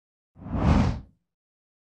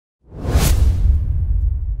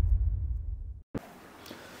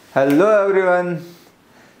Hello everyone,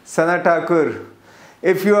 Sanat Thakur.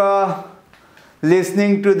 If you are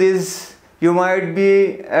listening to this, you might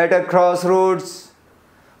be at a crossroads,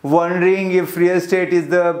 wondering if real estate is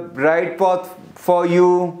the right path for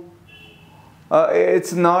you.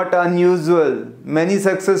 It's not unusual. Many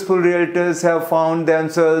successful realtors have found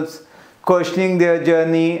themselves questioning their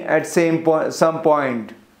journey at some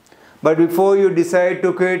point. But before you decide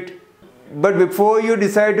to quit, I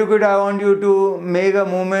want you to make a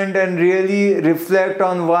moment and really reflect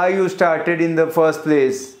on why you started in the first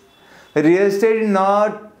place. Real estate is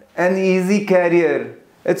not an easy career.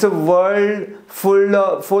 It's a world full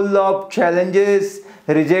of challenges,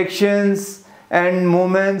 rejections, and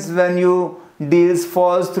moments when you deals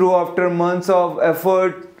falls through after months of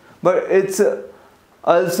effort. But it's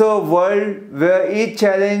also a world where each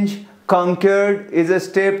challenge conquered is a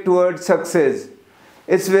step towards success.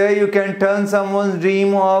 It's where you can turn someone's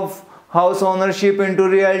dream of house ownership into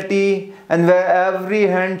reality, and where every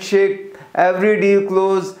handshake, every deal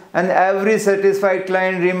closed, and every satisfied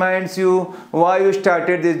client reminds you why you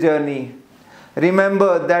started this journey.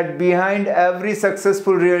 Remember that behind every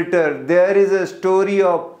successful realtor, there is a story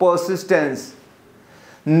of persistence.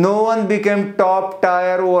 No one became top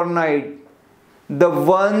tier overnight. The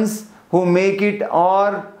ones who make it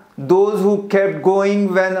are those who kept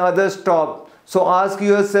going when others stopped. So ask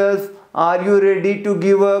yourself, are you ready to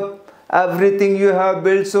give up everything you have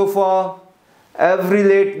built so far? Every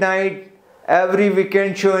late night, every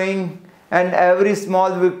weekend showing, and every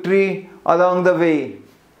small victory along the way.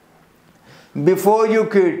 Before you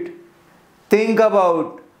quit, think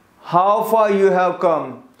about how far you have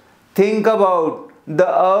come. Think about the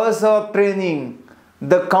hours of training,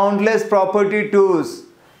 the countless property tours,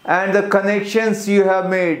 and the connections you have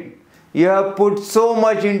made. You have put so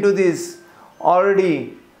much into this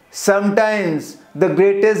already. Sometimes the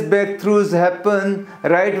greatest breakthroughs happen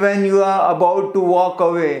right when you are about to walk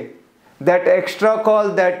away. That extra call,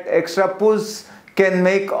 that extra push can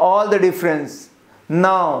make all the difference.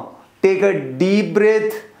 Now, take a deep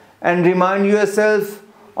breath and remind yourself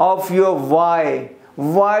of your why.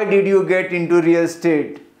 Why did you get into real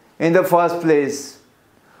estate in the first place?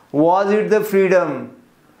 Was it the freedom,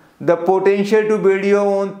 the potential to build your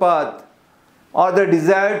own path, or the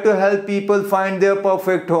desire to help people find their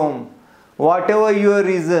perfect home? Whatever your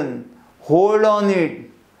reason, hold on it.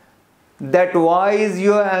 That why is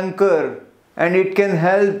your anchor, and it can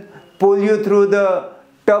help pull you through the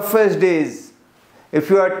toughest days. If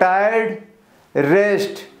you are tired,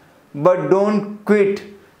 rest, but don't quit.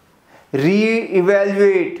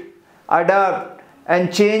 Re-evaluate, adapt,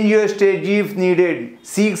 and change your strategy if needed.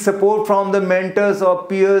 Seek support from the mentors or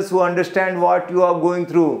peers who understand what you are going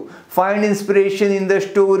through. Find inspiration in the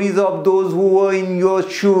stories of those who were in your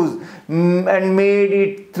shoes and made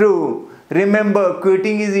it through. Remember,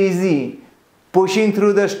 quitting is easy. Pushing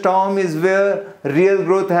through the storm is where real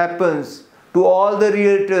growth happens. To all the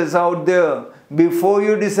realtors out there, before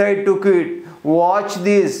you decide to quit, watch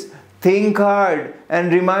this, think hard,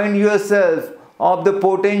 and remind yourself of the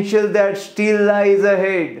potential that still lies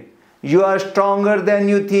ahead. You are stronger than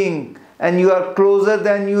you think, and you are closer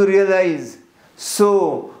than you realize.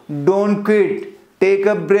 So, don't quit. Take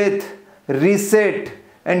a breath, reset,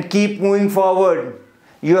 and keep moving forward.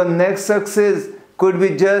 Your next success could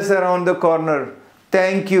be just around the corner.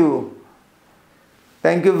 Thank you.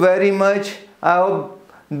 Thank you very much. I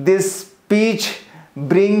hope this speech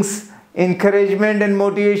brings encouragement and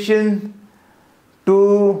motivation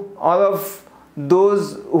to all of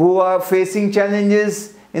those who are facing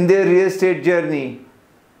challenges in their real estate journey.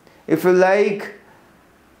 If you like,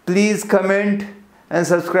 please comment and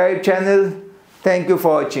subscribe channel. Thank you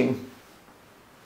for watching.